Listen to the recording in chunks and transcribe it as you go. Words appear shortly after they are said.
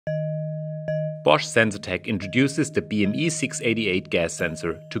Bosch SensorTech introduces the BME688 gas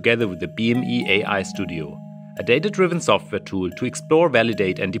sensor together with the BME AI-Studio, a data-driven software tool to explore,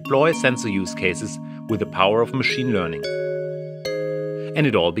 validate and deploy sensor use cases with the power of machine learning. And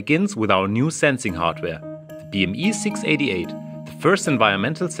it all begins with our new sensing hardware, the BME688, the first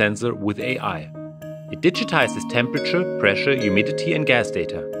environmental sensor with AI. It digitizes temperature, pressure, humidity and gas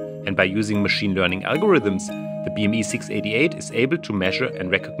data, and by using machine learning algorithms, the BME688 is able to measure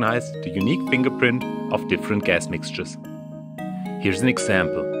and recognize the unique fingerprint of different gas mixtures. Here's an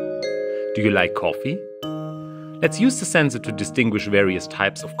example. Do you like coffee? Let's use the sensor to distinguish various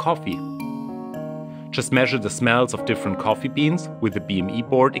types of coffee. Just measure the smells of different coffee beans with the BME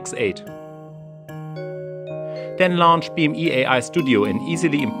board X8. Then launch BME AI-Studio and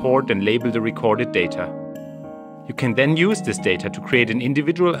easily import and label the recorded data. You can then use this data to create an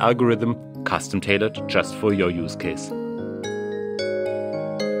individual algorithm custom-tailored just for your use case.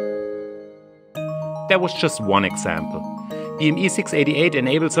 That was just one example. BME688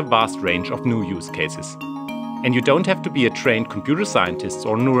 enables a vast range of new use cases. And you don't have to be a trained computer scientist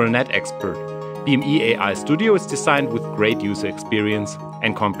or neural net expert. BME AI-Studio is designed with great user experience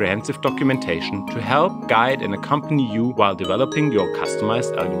and comprehensive documentation to help, guide and accompany you while developing your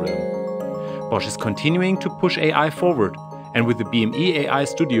customized algorithm. Bosch is continuing to push AI forward, and with the BME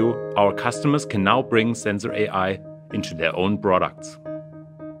AI-Studio, our customers can now bring sensor AI into their own products.